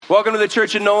Welcome to the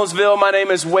Church in Nolensville. My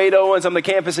name is Wade Owens. I'm the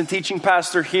campus and teaching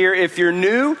pastor here. If you're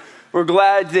new, we're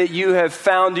glad that you have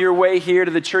found your way here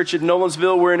to the Church at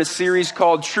Nolensville. We're in a series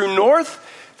called True North,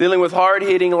 dealing with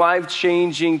hard-hitting,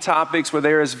 life-changing topics where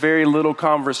there is very little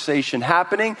conversation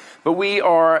happening, but we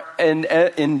are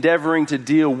endeavoring to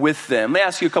deal with them. Let me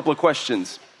ask you a couple of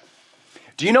questions.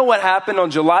 Do you know what happened on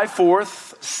July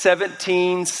 4th,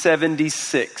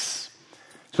 1776?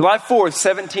 July 4th,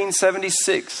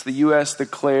 1776, the U.S.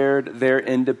 declared their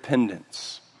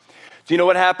independence. Do you know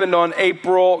what happened on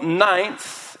April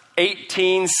 9th,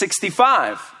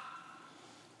 1865?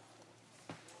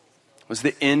 It was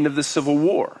the end of the Civil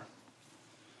War.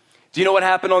 Do you know what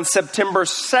happened on September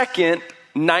 2nd,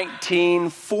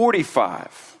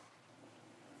 1945?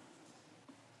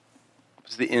 It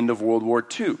was the end of World War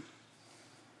II. You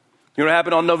know what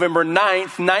happened on November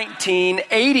 9th,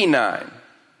 1989?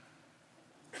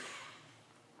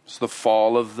 It's the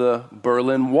fall of the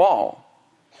Berlin Wall.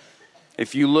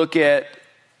 If you look at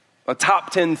the top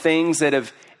 10 things that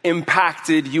have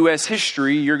impacted U.S.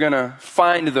 history, you're going to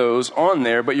find those on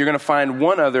there, but you're going to find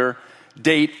one other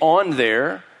date on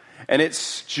there, and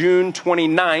it's June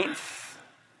 29th,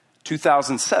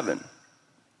 2007. Do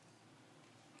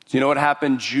you know what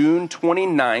happened June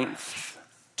 29th,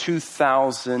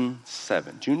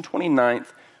 2007? June 29th,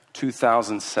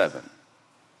 2007.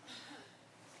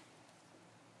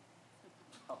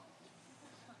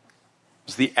 It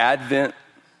was the advent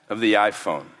of the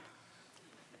iPhone.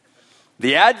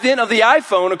 The advent of the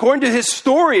iPhone, according to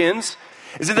historians,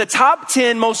 is in the top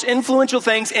 10 most influential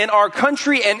things in our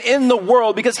country and in the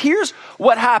world, because here's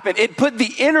what happened. It put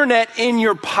the internet in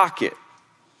your pocket.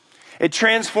 It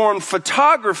transformed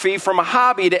photography from a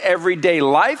hobby to everyday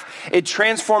life. It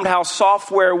transformed how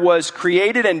software was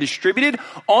created and distributed.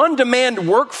 On-demand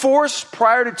workforce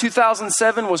prior to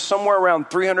 2007 was somewhere around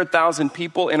 300,000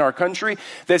 people in our country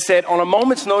that said, on a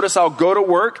moment's notice, I'll go to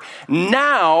work.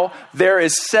 Now, there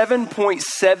is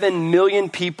 7.7 million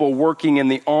people working in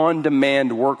the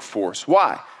on-demand workforce.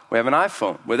 Why? We have an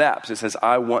iPhone with apps. It says,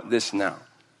 I want this now.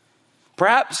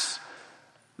 Perhaps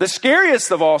the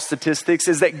scariest of all statistics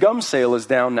is that gum sale is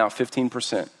down now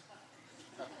 15%.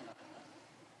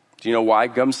 Do you know why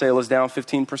gum sale is down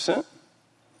 15%?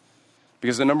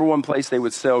 Because the number one place they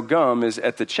would sell gum is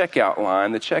at the checkout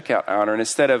line, the checkout counter. And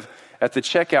instead of at the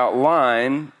checkout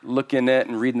line looking at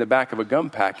and reading the back of a gum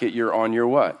packet, you're on your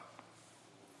what?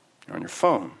 You're on your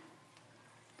phone.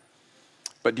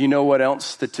 But do you know what else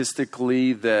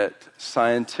statistically that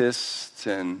scientists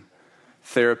and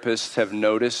therapists have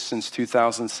noticed since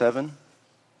 2007?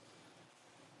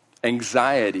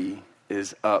 Anxiety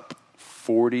is up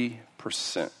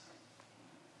 40%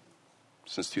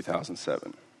 since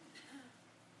 2007.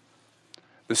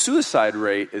 The suicide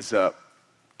rate is up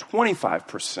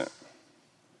 25%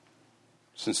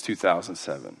 since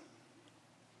 2007.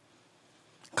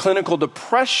 Clinical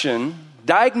depression,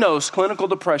 diagnosed clinical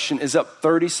depression, is up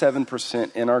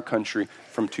 37% in our country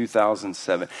from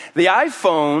 2007. The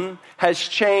iPhone has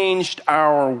changed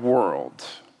our world.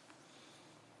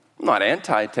 I'm not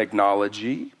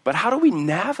anti-technology, but how do we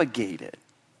navigate it?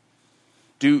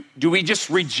 Do we just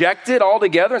reject it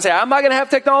altogether and say, I'm not going to have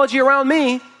technology around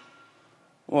me?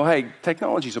 Well, hey,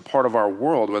 technology is a part of our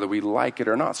world, whether we like it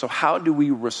or not. So how do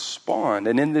we respond?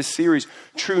 And in this series,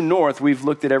 True North, we've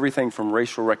looked at everything from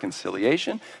racial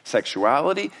reconciliation,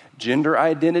 sexuality, gender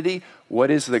identity, what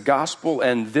is the gospel,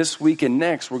 and this week and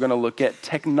next, we're going to look at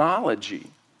technology.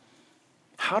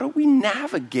 How do we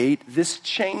navigate this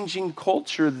changing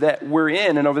culture that we're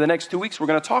in? And over the next 2 weeks, we're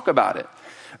going to talk about it.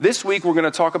 This week, we're going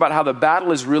to talk about how the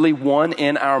battle is really won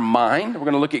in our mind. We're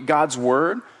going to look at God's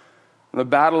word, the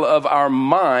battle of our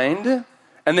mind.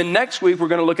 And then next week, we're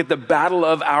going to look at the battle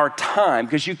of our time,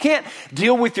 because you can't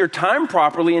deal with your time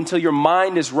properly until your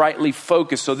mind is rightly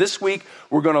focused. So this week,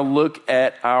 we're going to look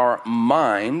at our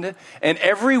mind. And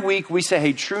every week we say,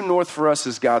 hey, True North for us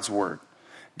is God's word.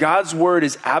 God's word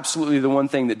is absolutely the one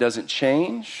thing that doesn't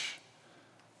change,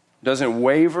 doesn't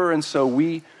waver. And so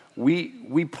we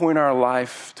point our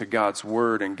life to God's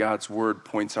word, and God's word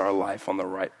points our life on the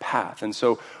right path. And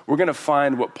so we're going to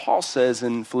find what Paul says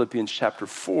in Philippians chapter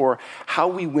 4, how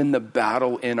we win the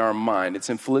battle in our mind. It's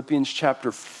in Philippians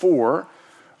chapter 4,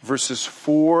 verses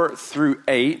 4 through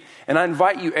 8. And I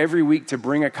invite you every week to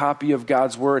bring a copy of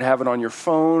God's word, have it on your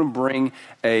phone, bring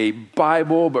a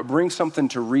Bible, but bring something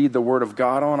to read the word of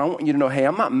God on. I want you to know, hey,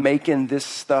 I'm not making this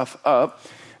stuff up.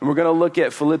 And we're going to look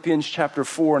at Philippians chapter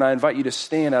 4, and I invite you to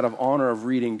stand out of honor of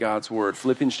reading God's word.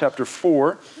 Philippians chapter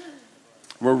 4,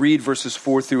 we'll read verses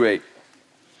 4 through 8.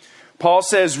 Paul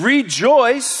says,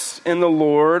 rejoice in the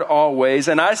Lord always,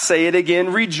 and I say it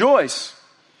again, rejoice.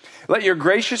 Let your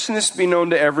graciousness be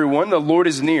known to everyone. The Lord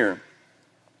is near.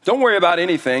 Don't worry about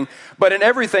anything, but in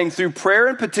everything, through prayer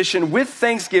and petition, with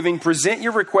thanksgiving, present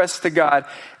your requests to God,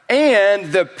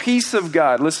 and the peace of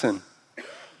God. Listen,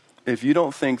 if you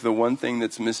don't think the one thing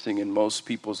that's missing in most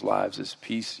people's lives is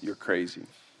peace, you're crazy.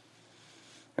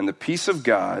 And the peace of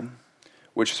God,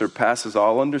 which surpasses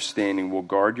all understanding, will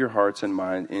guard your hearts and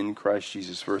minds in Christ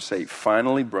Jesus. Verse 8,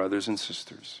 finally, brothers and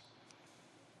sisters,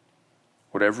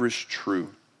 whatever is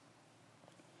true,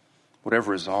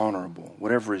 whatever is honorable,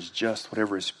 whatever is just,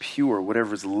 whatever is pure,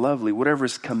 whatever is lovely, whatever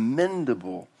is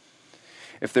commendable,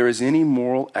 if there is any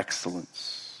moral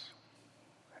excellence,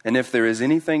 and if there is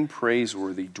anything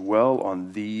praiseworthy, dwell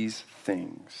on these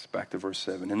things. Back to verse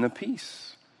 7. And the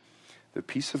peace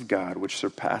of God, which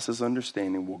surpasses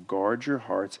understanding, will guard your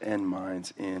hearts and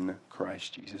minds in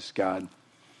Christ Jesus. God,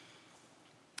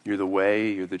 you're the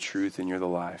way, you're the truth, and you're the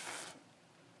life.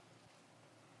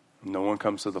 No one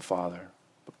comes to the Father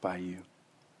but by you.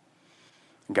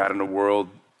 God, in a world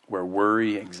where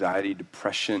worry, anxiety,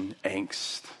 depression,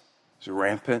 angst is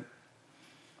rampant,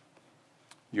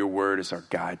 your word is our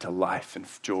guide to life and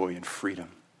joy and freedom.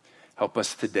 Help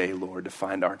us today, Lord, to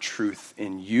find our truth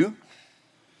in you,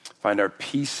 find our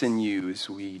peace in you. As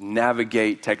we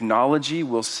navigate technology,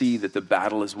 we'll see that the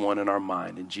battle is won in our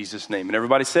mind. In Jesus' name. And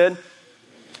everybody said?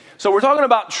 So we're talking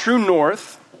about true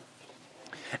north.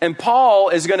 And Paul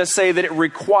is going to say that it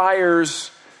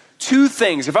requires two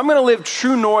things. If I'm going to live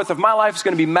true north, if my life is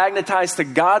going to be magnetized to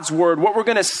God's word, what we're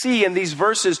going to see in these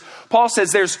verses, Paul says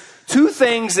there's two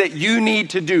things that you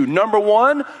need to do. Number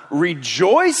one,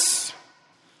 rejoice.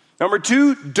 Number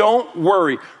two, don't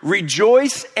worry.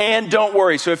 Rejoice and don't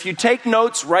worry. So if you take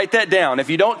notes, write that down.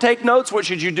 If you don't take notes, what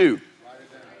should you do?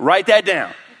 Write that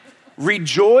down.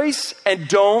 Rejoice and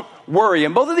don't worry.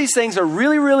 And both of these things are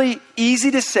really, really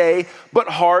easy to say, but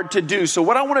hard to do. So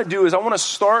what I want to do is I want to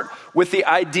start with the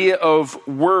idea of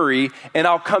worry, and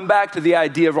I'll come back to the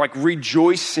idea of like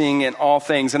rejoicing in all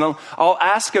things. And I'll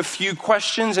ask a few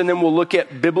questions, and then we'll look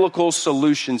at biblical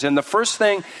solutions. And the first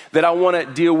thing that I want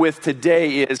to deal with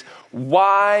today is,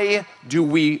 why do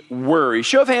we worry?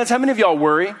 Show of hands, how many of y'all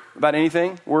worry about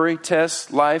anything? Worry,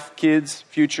 tests, life, kids,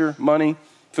 future, money,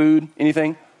 food,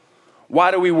 anything?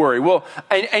 Why do we worry? Well,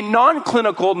 a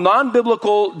non-clinical,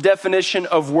 non-biblical definition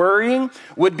of worrying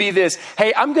would be this.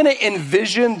 Hey, I'm going to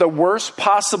envision the worst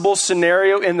possible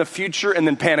scenario in the future and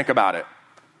then panic about it.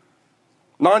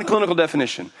 Non-clinical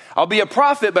definition. I'll be a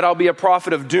prophet, but I'll be a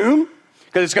prophet of doom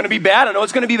because it's going to be bad. I know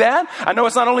it's going to be bad. I know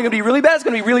it's not only going to be really bad, it's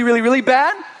going to be really, really, really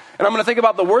bad. And I'm going to think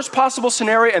about the worst possible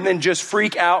scenario and then just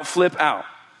freak out, flip out.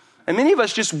 And many of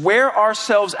us just wear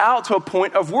ourselves out to a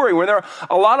point of worry, where there are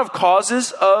a lot of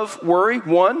causes of worry.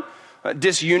 One,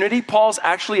 disunity. Paul's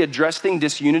actually addressing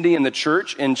disunity in the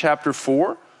church in chapter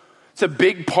 4. It's a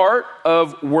big part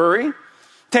of worry.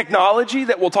 Technology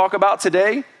that we'll talk about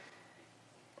today.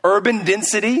 Urban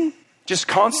density, just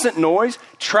constant noise.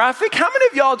 Traffic. How many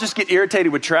of y'all just get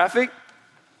irritated with traffic?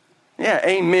 Yeah,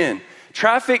 amen.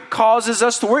 Traffic causes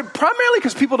us to worry, primarily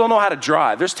because people don't know how to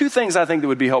drive. There's two things I think that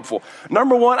would be helpful.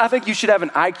 Number one, I think you should have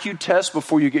an IQ test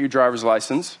before you get your driver's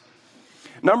license.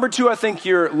 Number two, I think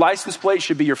your license plate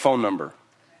should be your phone number.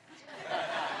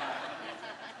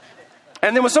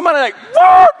 And then when somebody like,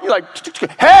 what? You're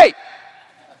like, hey!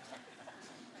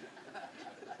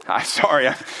 I'm sorry,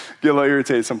 I get a little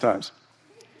irritated sometimes.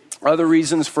 Other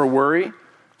reasons for worry,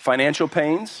 financial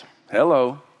pains.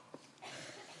 Hello.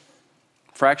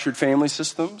 Fractured family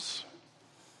systems.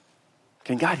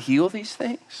 Can God heal these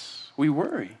things? We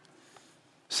worry.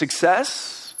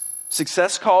 Success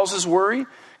causes worry.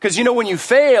 Because you know when you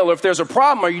fail, or if there's a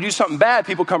problem or you do something bad,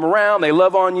 people come around, they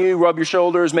love on you, rub your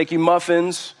shoulders, make you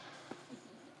muffins.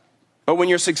 But when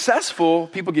you're successful,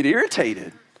 people get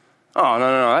irritated. Oh,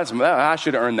 no, I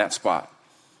should have earned that spot.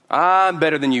 I'm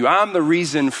better than you. I'm the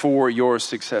reason for your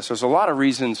success. There's a lot of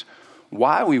reasons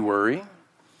why we worry.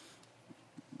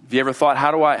 Have you ever thought,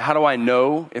 how do I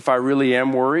know if I really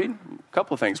am worried? A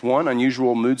couple of things. One,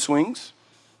 unusual mood swings.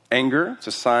 Anger, it's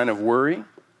a sign of worry,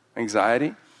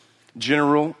 anxiety.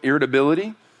 General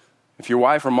irritability. If your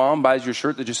wife or mom buys you a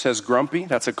shirt that just says grumpy,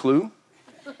 that's a clue.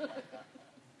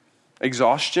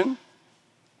 Exhaustion.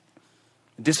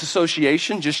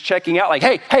 Disassociation, just checking out like,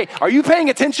 hey, are you paying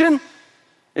attention?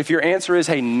 If your answer is,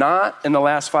 hey, not in the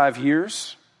last 5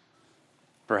 years,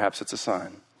 perhaps it's a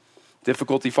sign.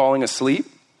 Difficulty falling asleep.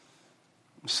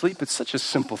 Sleep is such a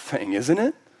simple thing, isn't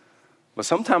it? But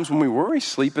sometimes when we worry,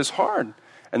 sleep is hard.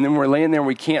 And then we're laying there and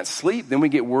we can't sleep. Then we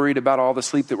get worried about all the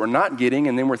sleep that we're not getting.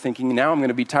 And then we're thinking, now I'm going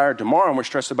to be tired tomorrow. And we're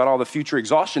stressed about all the future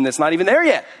exhaustion that's not even there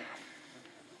yet.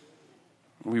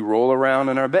 We roll around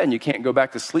in our bed and you can't go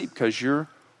back to sleep because you're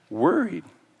worried.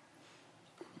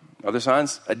 Other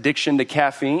signs, addiction to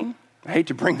caffeine. I hate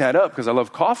to bring that up because I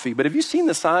love coffee, but have you seen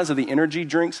the size of the energy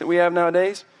drinks that we have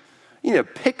nowadays? You need a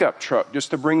pickup truck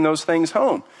just to bring those things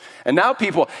home. And now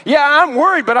people, I'm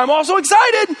worried, but I'm also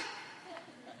excited.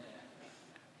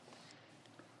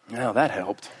 Now that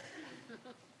helped.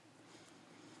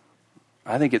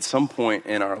 I think at some point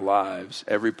in our lives,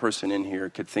 every person in here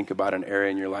could think about an area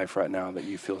in your life right now that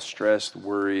you feel stressed,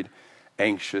 worried,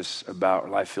 anxious about.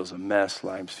 Life feels a mess.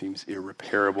 Life seems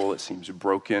irreparable. It seems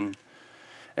broken.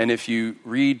 And if you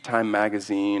read Time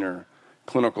Magazine or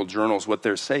clinical journals, what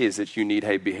they say is that you need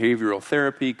behavioral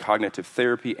therapy, cognitive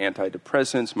therapy,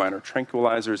 antidepressants, minor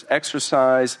tranquilizers,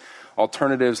 exercise,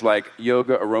 alternatives like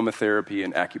yoga, aromatherapy,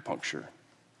 and acupuncture.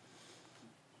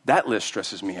 That list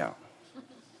stresses me out.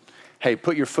 Hey,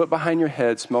 put your foot behind your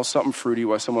head, smell something fruity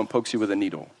while someone pokes you with a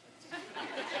needle.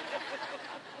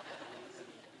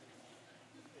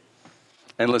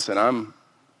 And listen, I'm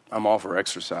all for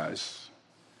exercise.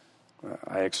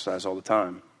 I exercise all the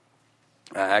time.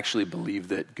 I actually believe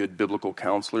that good biblical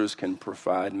counselors can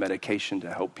provide medication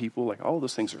to help people. Like, all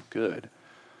those things are good.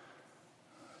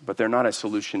 But they're not a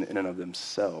solution in and of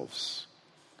themselves.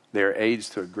 They're aids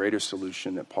to a greater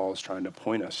solution that Paul is trying to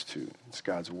point us to. It's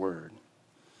God's word.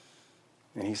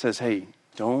 And he says, hey,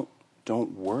 don't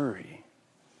worry.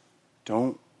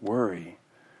 Don't worry.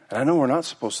 And I know we're not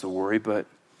supposed to worry, but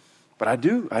I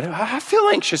do. I feel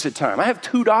anxious at times. I have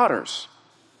 2 daughters.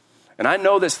 And I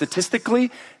know that statistically,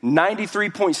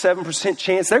 93.7%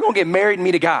 chance they're going to get married and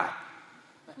meet a guy.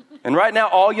 And right now,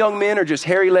 all young men are just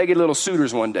hairy-legged little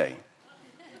suitors one day.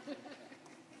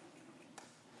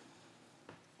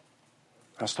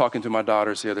 I was talking to my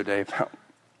daughters the other day about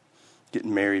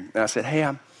getting married. And I said, hey,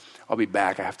 I'll be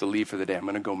back. I have to leave for the day. I'm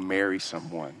going to go marry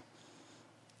someone.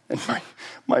 And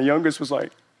my youngest was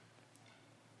like,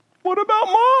 what about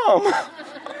mom?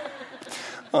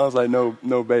 I was like,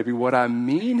 no, baby. What I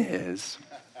mean is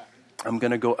I'm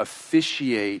going to go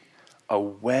officiate a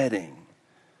wedding.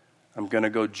 I'm going to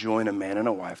go join a man and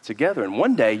a wife together. And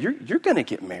one day you're going to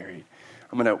get married.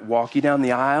 I'm going to walk you down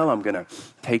the aisle. I'm going to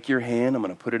take your hand. I'm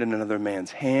going to put it in another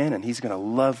man's hand. And he's going to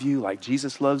love you like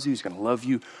Jesus loves you. He's going to love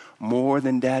you more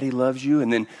than daddy loves you.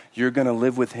 And then you're going to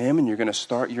live with him and you're going to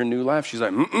start your new life. She's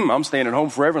like, I'm staying at home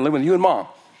forever and living with you and mom.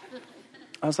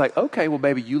 I was like, okay, well,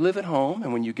 baby, you live at home.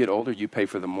 And when you get older, you pay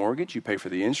for the mortgage. You pay for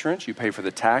the insurance. You pay for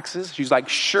the taxes. She's like,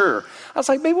 sure. I was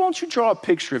like, baby, why don't you draw a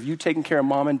picture of you taking care of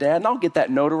mom and dad? And I'll get that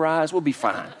notarized. We'll be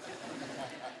fine.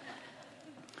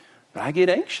 But I get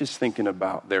anxious thinking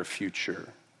about their future.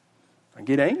 I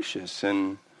get anxious.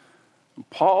 And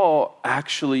Paul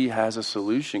actually has a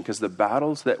solution because the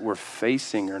battles that we're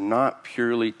facing are not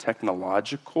purely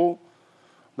technological.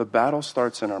 The battle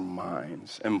starts in our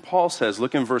minds. And Paul says,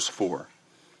 look in verse 4.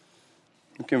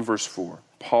 Look in verse 4.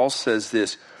 Paul says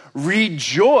this,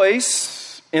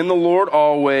 rejoice in the Lord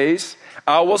always.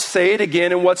 I will say it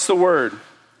again. And what's the word?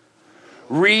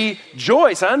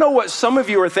 Rejoice. I know what some of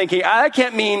you are thinking. I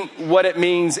can't mean what it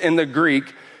means in the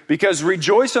Greek because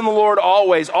rejoice in the Lord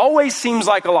always seems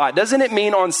like a lot. Doesn't it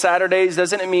mean on Saturdays?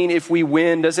 Doesn't it mean if we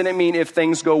win? Doesn't it mean if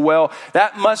things go well?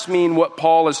 That must mean what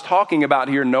Paul is talking about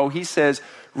here. No, he says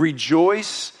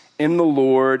rejoice in the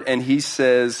Lord and he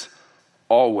says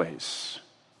always.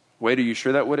 Wait, are you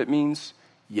sure that's what it means?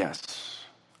 Yes,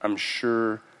 I'm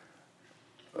sure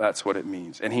that's what it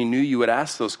means. And he knew you would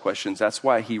ask those questions. That's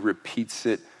why he repeats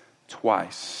it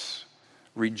twice.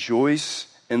 Rejoice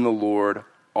in the Lord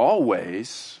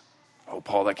always. Oh,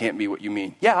 Paul, that can't be what you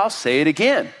mean. Yeah, I'll say it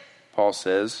again. Paul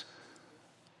says,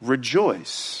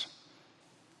 rejoice.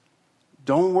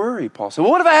 Don't worry, Paul says. Well,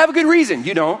 what if I have a good reason?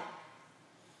 You don't.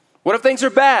 What if things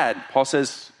are bad? Paul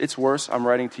says, it's worse. I'm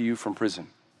writing to you from prison.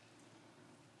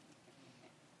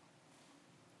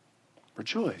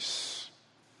 Rejoice.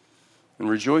 And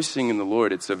rejoicing in the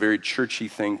Lord, it's a very churchy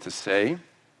thing to say.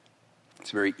 It's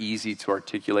very easy to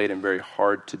articulate and very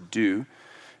hard to do.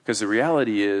 Because the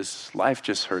reality is, life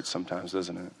just hurts sometimes,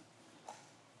 doesn't it?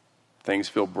 Things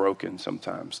feel broken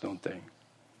sometimes, don't they?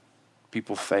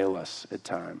 People fail us at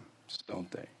times,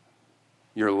 don't they?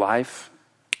 Your life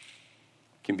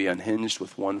can be unhinged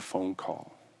with one phone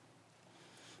call.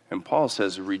 And Paul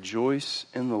says, rejoice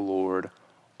in the Lord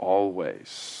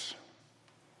always.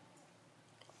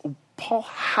 Paul,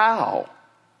 how?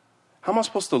 How am I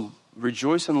supposed to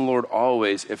rejoice in the Lord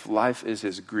always if life is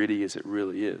as gritty as it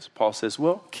really is? Paul says,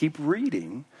 well, keep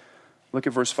reading. Look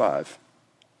at verse 5.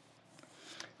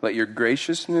 Let your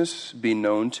graciousness be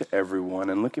known to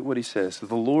everyone. And look at what he says.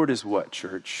 The Lord is what,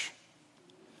 church?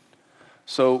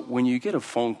 So when you get a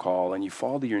phone call and you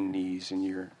fall to your knees and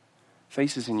your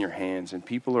face is in your hands and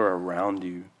people are around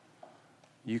you,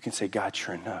 you can say, God,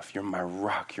 you're enough. You're my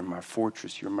rock. You're my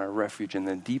fortress. You're my refuge. In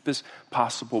the deepest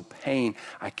possible pain,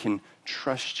 I can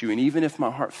trust you. And even if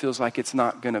my heart feels like it's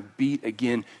not going to beat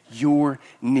again, you're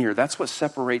near. That's what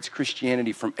separates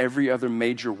Christianity from every other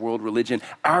major world religion.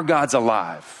 Our God's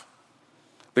alive.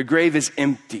 The grave is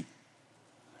empty.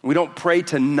 We don't pray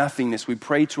to nothingness. We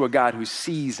pray to a God who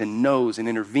sees and knows and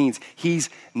intervenes.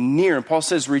 He's near. And Paul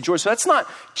says, rejoice. So that's not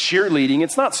cheerleading.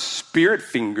 It's not spirit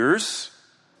fingers.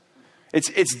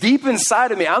 It's deep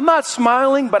inside of me. I'm not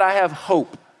smiling, but I have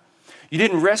hope. You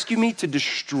didn't rescue me to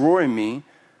destroy me.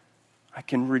 I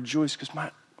can rejoice because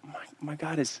my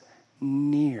God is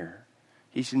near.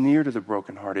 He's near to the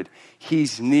brokenhearted.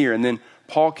 He's near. And then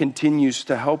Paul continues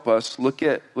to help us. Look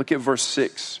at verse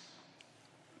 6.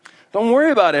 Don't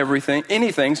worry about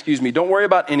don't worry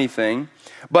about anything,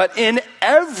 but in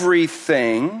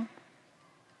everything,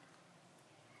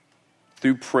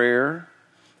 through prayer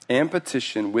and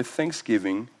petition with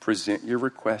thanksgiving, present your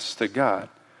requests to God.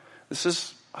 This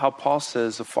is how Paul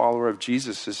says a follower of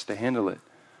Jesus is to handle it.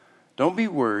 Don't be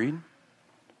worried,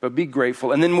 but be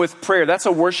grateful. And then with prayer, that's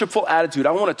a worshipful attitude.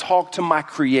 I want to talk to my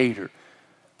Creator.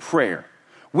 Prayer.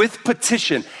 With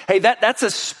petition. Hey, that's a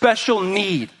special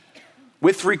need.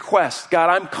 With request.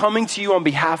 God, I'm coming to you on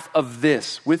behalf of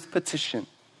this. With petition.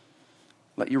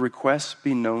 Let your requests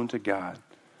be known to God.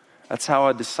 That's how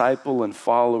a disciple and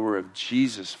follower of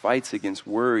Jesus fights against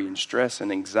worry and stress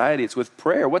and anxiety. It's with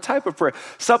prayer. What type of prayer?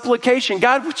 Supplication.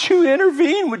 God, would you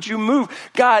intervene? Would you move?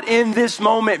 God, in this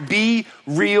moment, be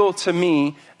real to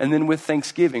me. And then with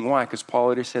thanksgiving. Why? Because Paul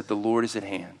already said the Lord is at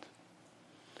hand.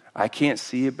 I can't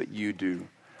see it, but you do.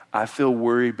 I feel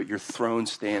worried, but your throne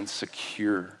stands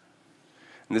secure.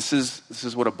 And this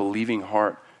is what a believing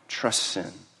heart trusts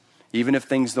in. Even if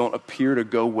things don't appear to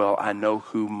go well, I know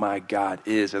who my God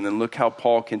is. And then look how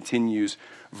Paul continues,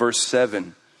 verse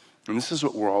 7. And this is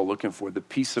what we're all looking for, the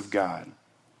peace of God.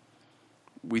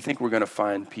 We think we're going to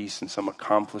find peace in some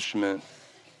accomplishment,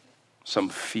 some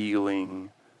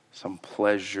feeling, some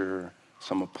pleasure,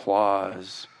 some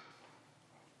applause,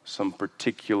 some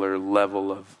particular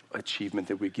level of achievement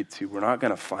that we get to. We're not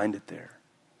going to find it there.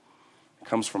 It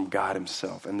comes from God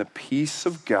himself. And the peace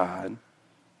of God,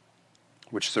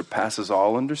 which surpasses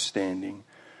all understanding,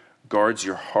 guards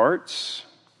your hearts,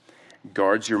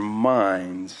 guards your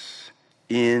minds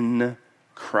in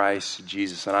Christ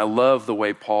Jesus. And I love the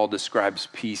way Paul describes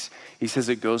peace. He says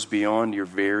it goes beyond your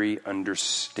very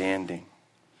understanding.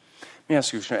 Let me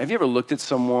ask you a question. Have you ever looked at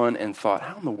someone and thought,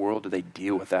 how in the world do they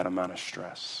deal with that amount of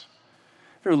stress?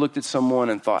 Have you ever looked at someone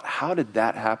and thought, how did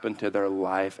that happen to their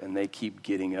life and they keep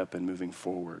getting up and moving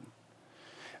forward?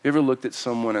 Have you ever looked at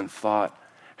someone and thought,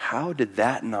 how did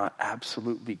that not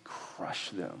absolutely crush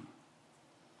them?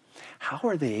 How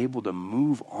are they able to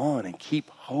move on and keep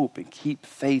hope and keep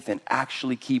faith and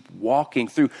actually keep walking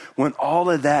through when all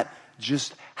of that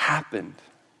just happened?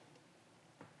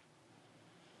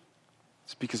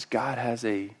 It's because God has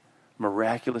a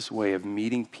miraculous way of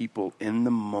meeting people in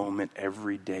the moment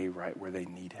every day right where they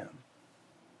need him.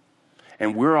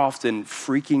 And we're often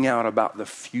freaking out about the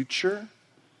future,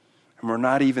 and we're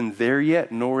not even there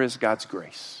yet, nor is God's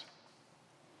grace.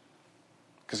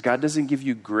 Because God doesn't give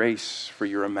you grace for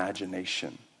your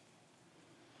imagination.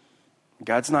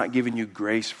 God's not giving you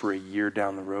grace for a year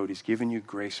down the road. He's giving you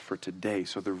grace for today.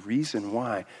 So the reason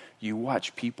why you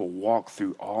watch people walk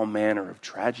through all manner of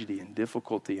tragedy and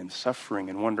difficulty and suffering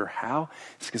and wonder how,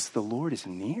 is because the Lord is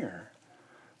near.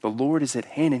 The Lord is at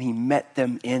hand, and he met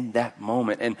them in that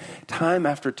moment. And time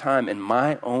after time in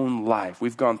my own life,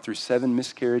 we've gone through 7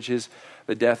 miscarriages,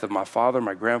 the death of my father,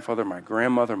 my grandfather, my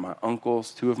grandmother, my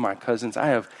uncles, 2 of my cousins. I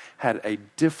have had a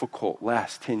difficult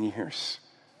last 10 years.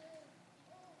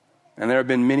 And there have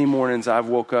been many mornings I've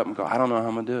woke up and go, I don't know how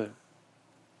I'm going to do it.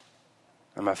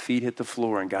 And my feet hit the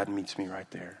floor and God meets me right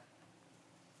there.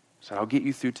 So I'll get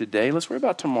you through today. Let's worry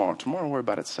about tomorrow. Tomorrow will worry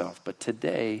about itself. But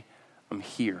today, I'm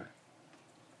here.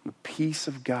 The peace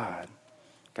of God.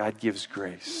 God gives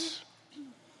grace.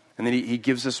 And then he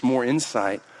gives us more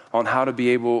insight on how to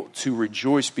be able to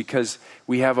rejoice because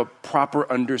we have a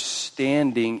proper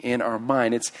understanding in our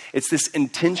mind. It's this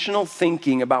intentional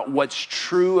thinking about what's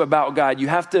true about God. You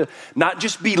have to not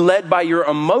just be led by your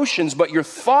emotions, but your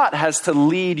thought has to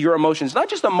lead your emotions. Not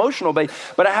just emotional,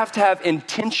 but I have to have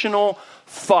intentional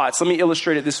thoughts. Let me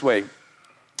illustrate it this way.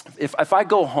 If I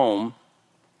go home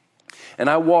and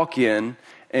I walk in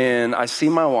and I see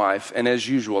my wife, and as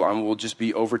usual, I will just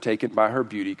be overtaken by her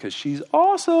beauty because she's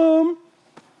awesome.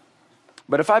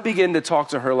 But if I begin to talk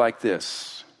to her like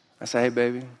this, I say, hey,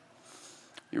 baby,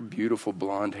 your beautiful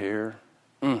blonde hair,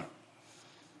 it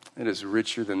is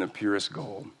richer than the purest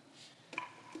gold.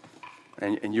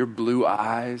 And your blue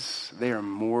eyes, they are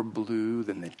more blue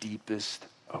than the deepest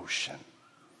ocean.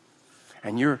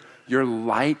 And your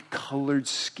light-colored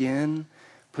skin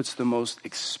puts the most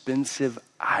expensive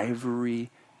ivory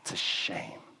to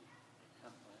shame.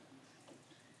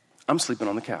 I'm sleeping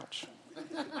on the couch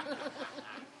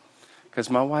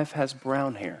because my wife has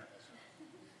brown hair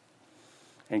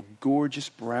and gorgeous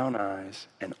brown eyes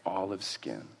and olive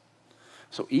skin.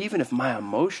 So even if my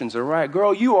emotions are right,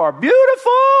 girl, you are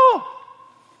beautiful.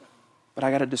 But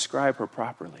I got to describe her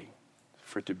properly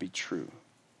for it to be true.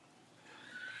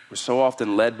 We're so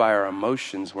often led by our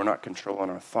emotions, we're not controlling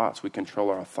our thoughts. We control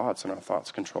our thoughts, and our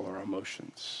thoughts control our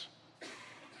emotions.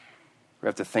 We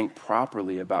have to think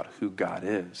properly about who God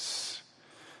is.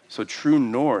 So true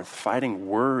north, fighting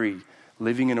worry,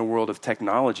 living in a world of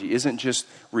technology, isn't just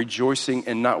rejoicing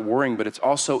and not worrying, but it's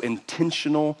also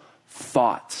intentional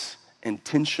thoughts.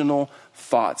 Intentional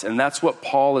thoughts. And that's what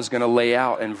Paul is going to lay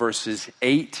out in verses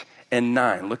 8 and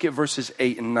 9. Look at verses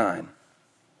 8 and 9.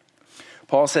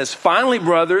 Paul says, finally,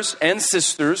 brothers and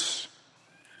sisters,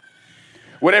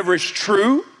 whatever is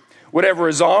true, whatever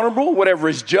is honorable, whatever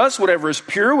is just, whatever is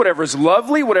pure, whatever is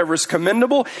lovely, whatever is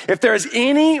commendable, if there is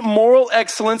any moral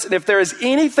excellence, and if there is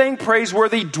anything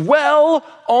praiseworthy, dwell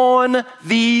on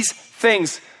these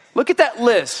things. Look at that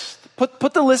list.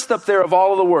 Put the list up there of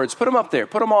all of the words. Put them up there.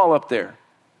 Put them all up there.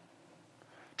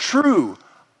 True,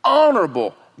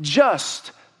 honorable,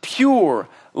 just, pure,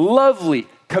 lovely,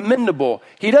 commendable.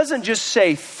 He doesn't just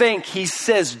say think, he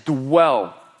says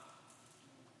dwell.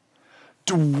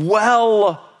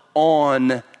 Dwell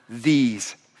on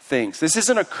these things. This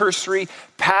isn't a cursory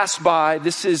pass by.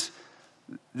 This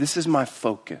is my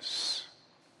focus.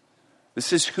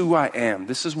 This is who I am.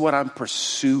 This is what I'm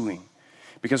pursuing.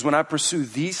 Because when I pursue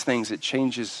these things, it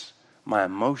changes my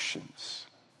emotions.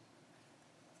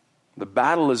 The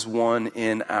battle is won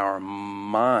in our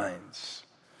minds.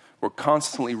 We're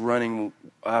constantly running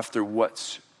after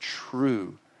what's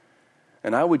true.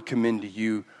 And I would commend to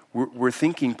you, we're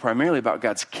thinking primarily about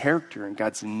God's character and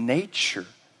God's nature.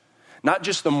 Not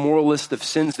just the moral list of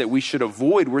sins that we should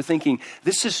avoid. We're thinking,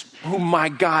 this is who my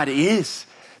God is.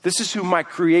 This is who my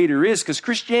Creator is. Because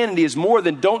Christianity is more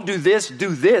than don't do this,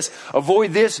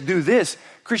 avoid this, do this.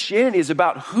 Christianity is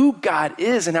about who God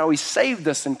is and how He saved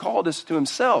us and called us to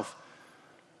Himself.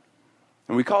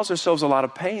 And we cause ourselves a lot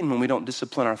of pain when we don't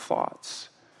discipline our thoughts.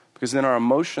 Because then our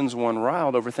emotions run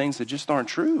wild over things that just aren't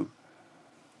true.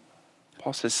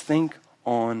 Paul says, think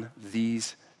on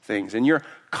these things. And you're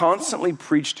constantly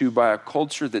preached to by a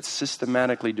culture that's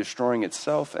systematically destroying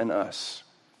itself and us.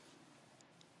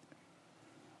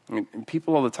 And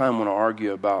people all the time want to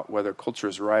argue about whether culture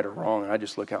is right or wrong. And I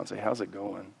just look out and say, how's it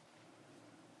going?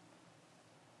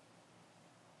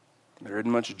 There isn't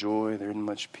much joy. There isn't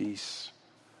much peace.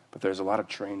 But there's a lot of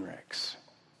train wrecks.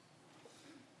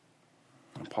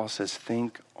 And Paul says,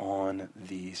 think on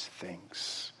these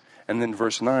things. And then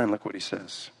verse 9, look what he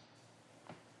says.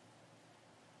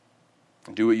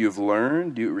 Do what you've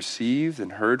learned, do what you received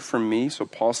and heard from me. So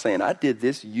Paul's saying, I did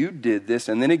this, you did this.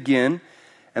 And then again,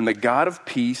 and the God of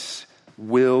peace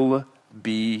will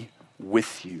be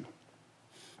with you.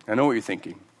 I know what you're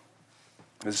thinking.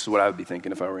 This is what I would be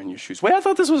thinking if I were in your shoes. Wait, I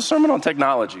thought this was a sermon on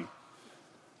technology.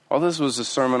 Oh, this was a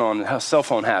sermon on cell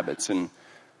phone habits and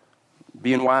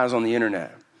being wise on the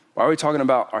internet. Why are we talking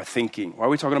about our thinking? Why are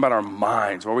we talking about our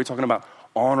minds? Why are we talking about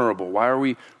honorable? Why are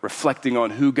we reflecting on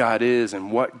who God is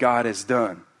and what God has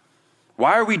done?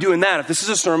 Why are we doing that if this is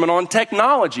a sermon on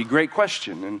technology? Great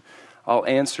question. And I'll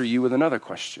answer you with another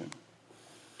question.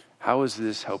 How is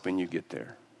this helping you get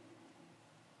there?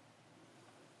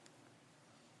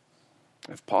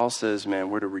 If Paul says, man,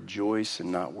 we're to rejoice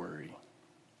and not worry,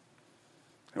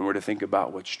 and we're to think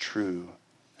about what's true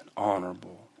and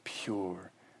honorable,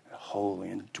 pure, and holy,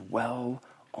 and dwell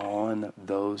on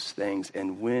those things.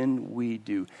 And when we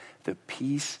do, the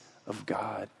peace of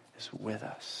God is with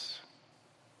us.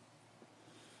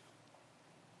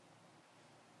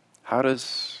 How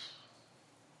does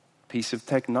piece of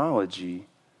technology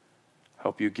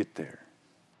help you get there?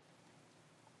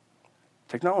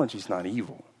 Technology is not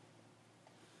evil.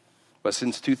 But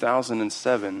since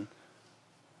 2007,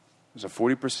 there's a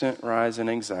 40% rise in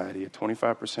anxiety, a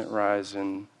 25% rise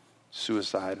in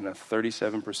suicide, and a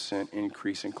 37%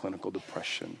 increase in clinical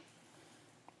depression.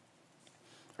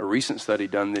 A recent study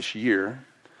done this year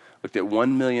looked at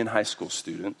 1 million high school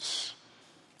students,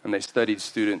 and they studied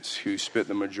students who spent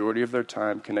the majority of their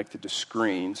time connected to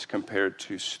screens compared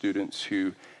to students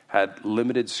who had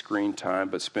limited screen time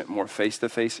but spent more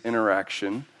face-to-face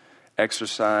interaction,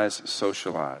 exercise,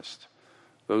 socialized.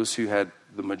 Those who had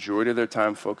the majority of their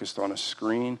time focused on a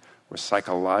screen were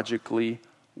psychologically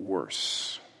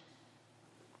worse.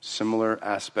 similar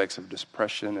aspects of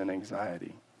depression and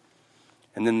anxiety.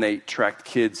 And then they tracked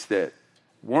kids that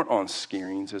weren't on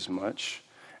screens as much.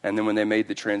 And then when they made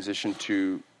the transition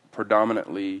to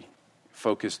predominantly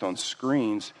focused on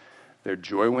screens, their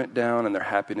joy went down and their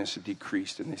happiness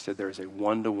decreased. And they said there is a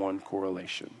 1-to-1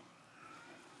 correlation.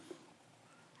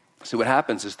 So what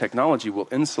happens is technology will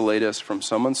insulate us from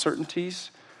some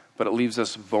uncertainties, but it leaves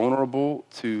us vulnerable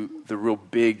to the real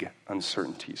big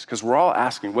uncertainties. Because we're all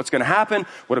asking, what's going to happen?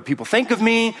 What do people think of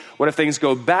me? What if things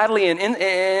go badly?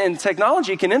 And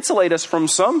technology can insulate us from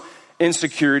some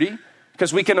insecurity,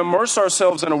 because we can immerse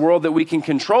ourselves in a world that we can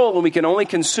control, and we can only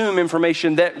consume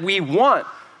information that we want.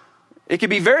 It can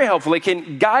be very helpful. It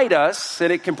can guide us,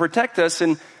 and it can protect us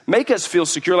and make us feel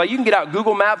secure. Like you can get out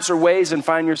Google Maps or Waze and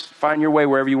find your way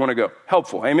wherever you want to go.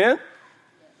 Helpful, amen?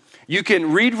 You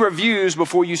can read reviews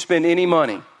before you spend any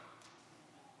money.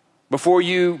 Before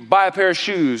you buy a pair of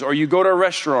shoes, or you go to a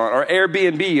restaurant or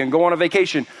Airbnb and go on a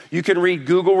vacation, you can read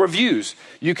Google reviews.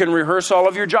 You can rehearse all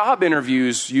of your job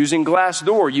interviews using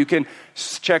Glassdoor. You can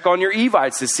check on your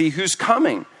Evites to see who's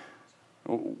coming.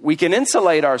 We can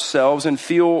insulate ourselves and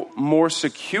feel more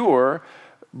secure,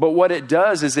 but what it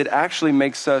does is it actually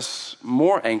makes us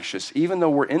more anxious. Even though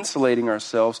we're insulating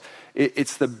ourselves,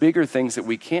 it's the bigger things that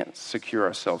we can't secure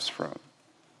ourselves from.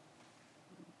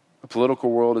 The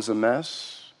political world is a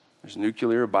mess. There's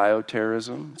nuclear,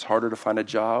 bioterrorism. It's harder to find a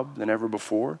job than ever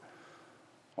before.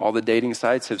 All the dating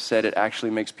sites have said it actually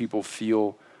makes people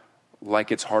feel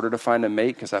like it's harder to find a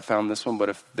mate because I found this one, but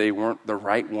if they weren't the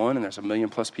right one and there's 1 million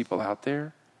plus people out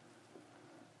there.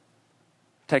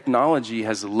 Technology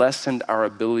has lessened our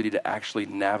ability to actually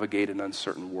navigate an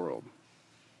uncertain world.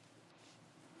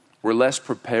 We're less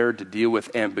prepared to deal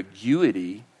with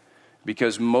ambiguity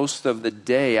because most of the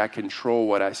day I control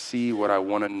what I see, what I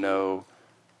want to know,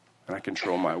 and I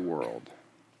control my world.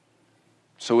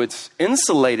 So it's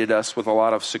insulated us with a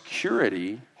lot of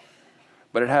security,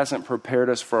 but it hasn't prepared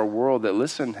us for a world that,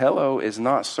 listen, hello, is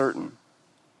not certain.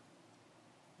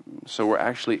 So we're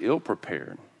actually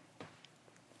ill-prepared.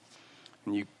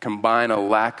 And you combine a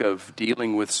lack of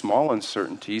dealing with small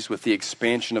uncertainties with the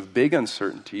expansion of big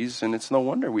uncertainties, and it's no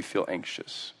wonder we feel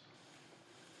anxious.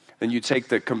 Then you take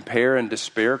the compare and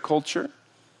despair culture.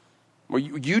 Well,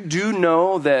 you do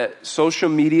know that social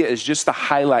media is just the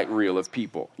highlight reel of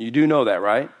people. You do know that,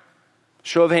 right?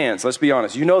 Show of hands, let's be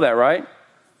honest. You know that, right?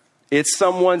 It's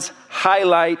someone's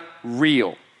highlight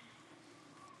reel.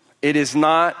 It is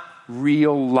not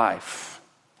real life.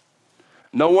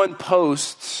 No one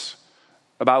posts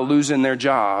about losing their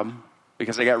job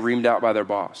because they got reamed out by their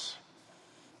boss.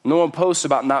 No one posts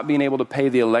about not being able to pay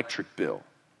the electric bill.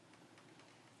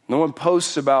 No one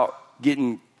posts about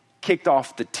getting kicked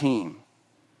off the team.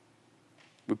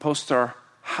 We post our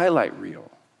highlight reel.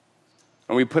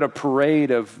 And we put a parade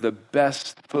of the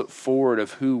best foot forward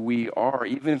of who we are,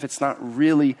 even if it's not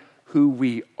really who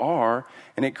we are.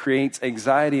 And it creates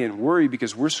anxiety and worry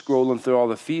because we're scrolling through all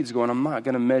the feeds going, I'm not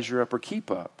going to measure up or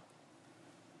keep up.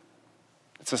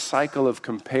 It's a cycle of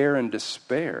compare and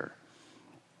despair.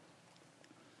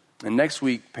 And next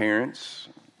week, parents,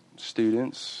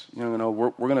 students,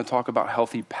 we're going to talk about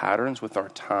healthy patterns with our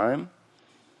time.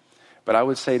 But I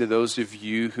would say to those of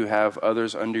you who have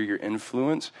others under your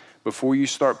influence, before you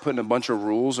start putting a bunch of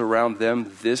rules around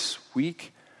them this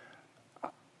week,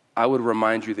 I would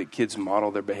remind you that kids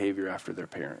model their behavior after their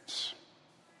parents.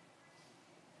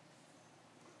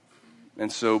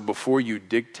 And so before you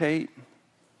dictate,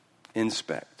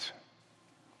 inspect.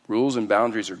 Rules and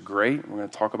boundaries are great. We're going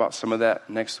to talk about some of that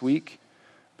next week.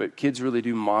 But kids really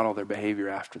do model their behavior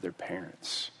after their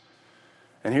parents.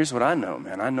 And here's what I know,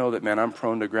 man. I know that, I'm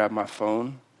prone to grab my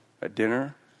phone at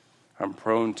dinner. I'm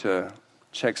prone to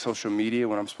check social media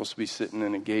when I'm supposed to be sitting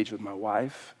and engaged with my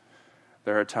wife.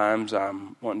 There are times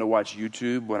I'm wanting to watch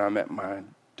YouTube when I'm at my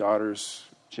daughter's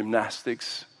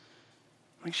gymnastics.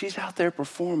 Like, she's out there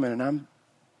performing, and I'm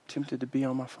tempted to be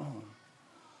on my phone.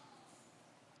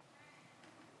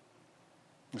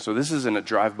 So this isn't a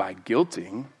drive-by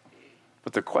guilting.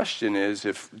 But the question is,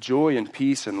 if joy and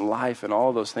peace and life and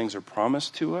all those things are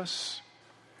promised to us,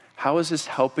 how is this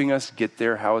helping us get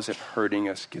there? How is it hurting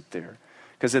us get there?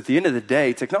 Because at the end of the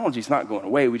day, technology is not going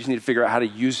away. We just need to figure out how to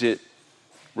use it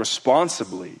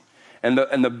responsibly. And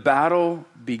the battle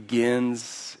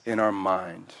begins in our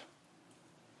mind.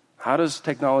 How does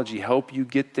technology help you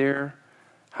get there?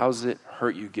 How does it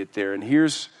hurt you get there? And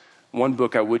here's one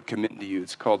book I would commend to you.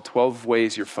 It's called 12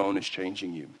 Ways Your Phone is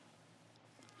Changing You.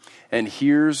 And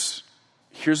here's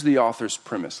the author's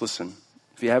premise. Listen,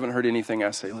 if you haven't heard anything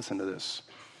I say, listen to this.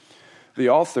 The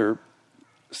author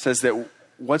says that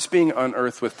what's being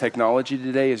unearthed with technology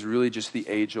today is really just the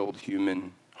age-old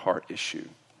human heart issue.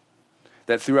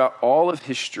 that throughout all of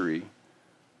history,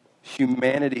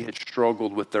 humanity has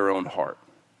struggled with their own heart.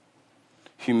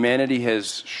 Humanity has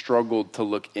struggled to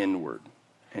look inward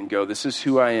and go, this is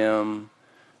who I am.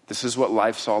 This is what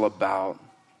life's all about.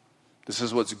 This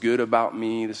is what's good about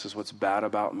me. This is what's bad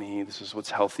about me. This is what's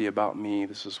healthy about me.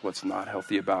 This is what's not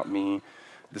healthy about me.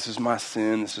 This is my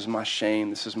sin. This is my shame.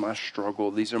 This is my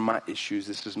struggle. These are my issues.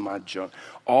 This is my junk.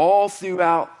 All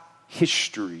throughout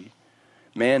history,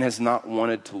 man has not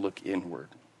wanted to look inward,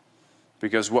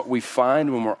 because what we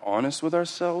find when we're honest with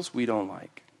ourselves, we don't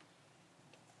like.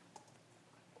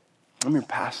 I'm your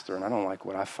pastor, and I don't like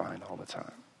what I find all the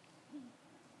time.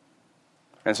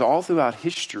 And so all throughout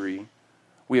history,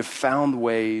 we have found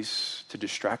ways to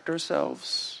distract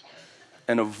ourselves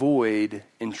and avoid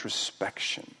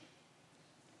introspection.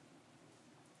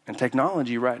 And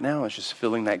technology right now is just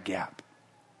filling that gap.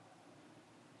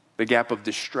 The gap of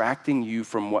distracting you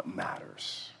from what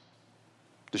matters.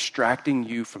 Distracting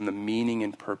you from the meaning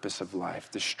and purpose of life.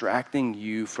 Distracting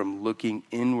you from looking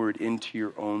inward into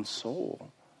your own soul.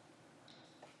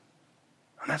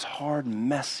 And that's hard,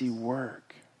 messy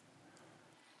work.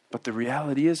 But the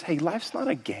reality is, hey, life's not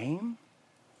a game.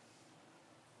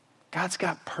 God's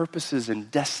got purposes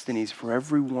and destinies for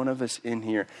every one of us in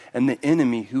here. And the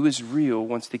enemy, who is real,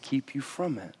 wants to keep you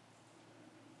from it.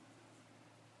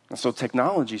 And so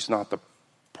technology is not the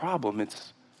problem.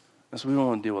 It's we don't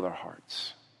want to deal with our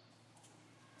hearts.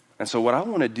 And so what I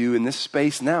want to do in this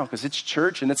space now, because it's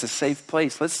church and it's a safe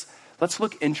place, let's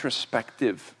look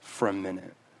introspective for a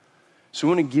minute. So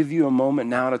I want to give you a moment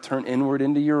now to turn inward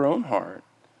into your own heart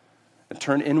and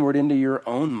turn inward into your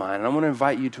own mind. And I want to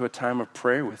invite you to a time of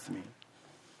prayer with me.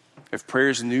 If prayer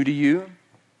is new to you,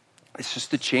 it's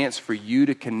just a chance for you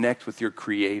to connect with your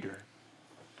Creator.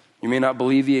 You may not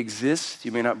believe He exists.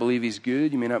 You may not believe He's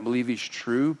good. You may not believe He's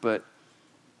true. But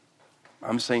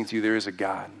I'm saying to you, there is a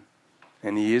God.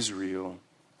 And He is real.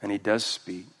 And He does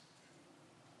speak.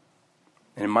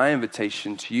 And my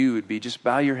invitation to you would be just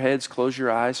bow your heads, close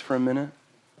your eyes for a minute.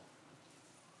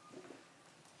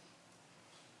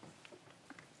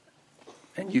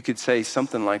 And you could say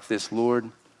something like this: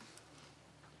 Lord,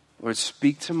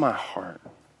 speak to my heart.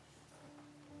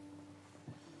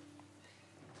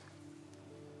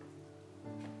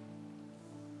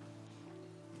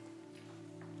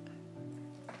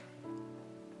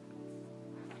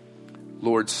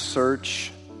 Lord,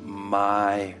 search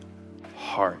my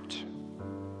heart.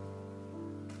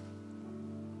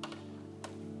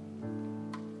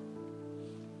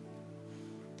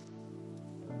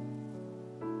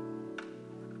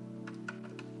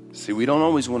 See, we don't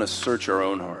always want to search our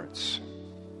own hearts.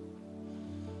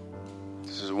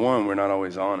 This is one, we're not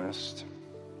always honest.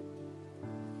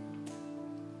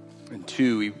 And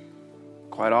two, we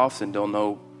quite often don't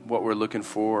know what we're looking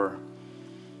for,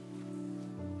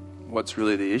 what's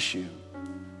really the issue.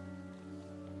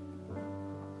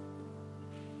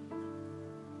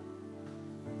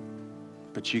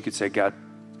 But you could say, God,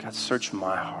 search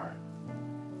my heart.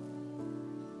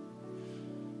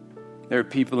 There are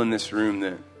people in this room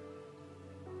that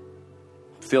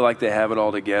feel like they have it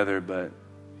all together, but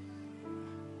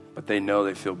they know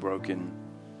they feel broken.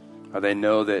 Or they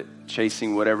know that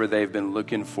chasing whatever they've been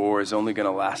looking for is only going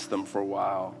to last them for a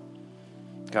while.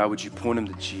 God, would you point them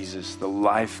to Jesus, the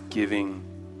life-giving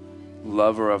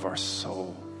lover of our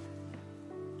soul?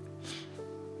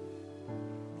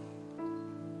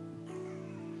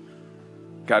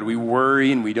 God, we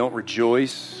worry and we don't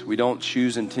rejoice. We don't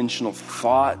choose intentional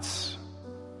thoughts.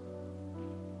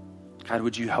 God,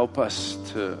 would you help us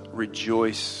to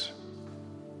rejoice?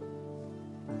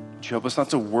 Would you help us not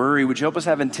to worry? Would you help us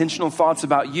have intentional thoughts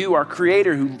about you, our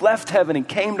Creator, who left heaven and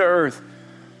came to earth,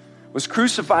 was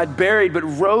crucified, buried, but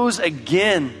rose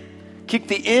again, kicked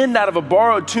the end out of a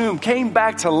borrowed tomb, came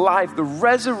back to life, the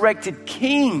resurrected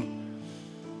King.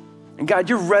 And God,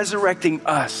 you're resurrecting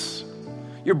us.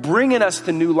 You're bringing us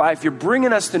to new life. You're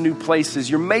bringing us to new places.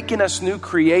 You're making us new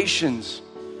creations.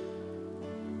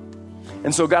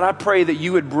 And so, God, I pray that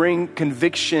you would bring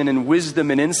conviction and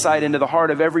wisdom and insight into the heart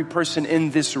of every person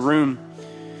in this room.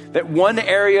 That one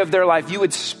area of their life, you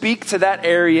would speak to that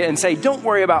area and say, don't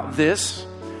worry about this.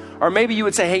 Or maybe you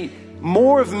would say, hey,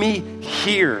 more of me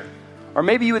here. Or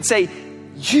maybe you would say,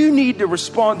 you need to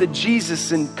respond to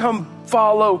Jesus and come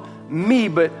follow me.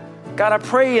 But God, I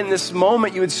pray in this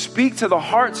moment you would speak to the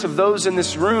hearts of those in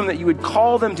this room, that you would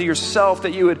call them to yourself,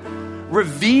 that you would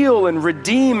reveal and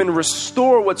redeem and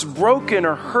restore what's broken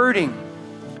or hurting.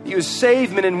 You would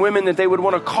save men and women that they would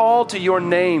want to call to your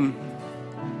name.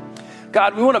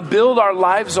 God, we want to build our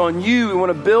lives on you. We want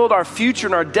to build our future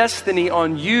and our destiny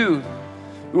on you.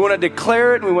 We want to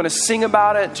declare it and we want to sing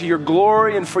about it to your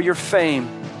glory and for your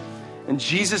fame. In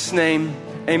Jesus' name,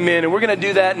 amen. And we're going to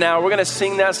do that now. We're going to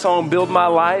sing that song, Build My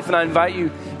Life. And I invite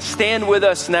you, stand with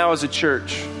us now as a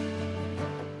church.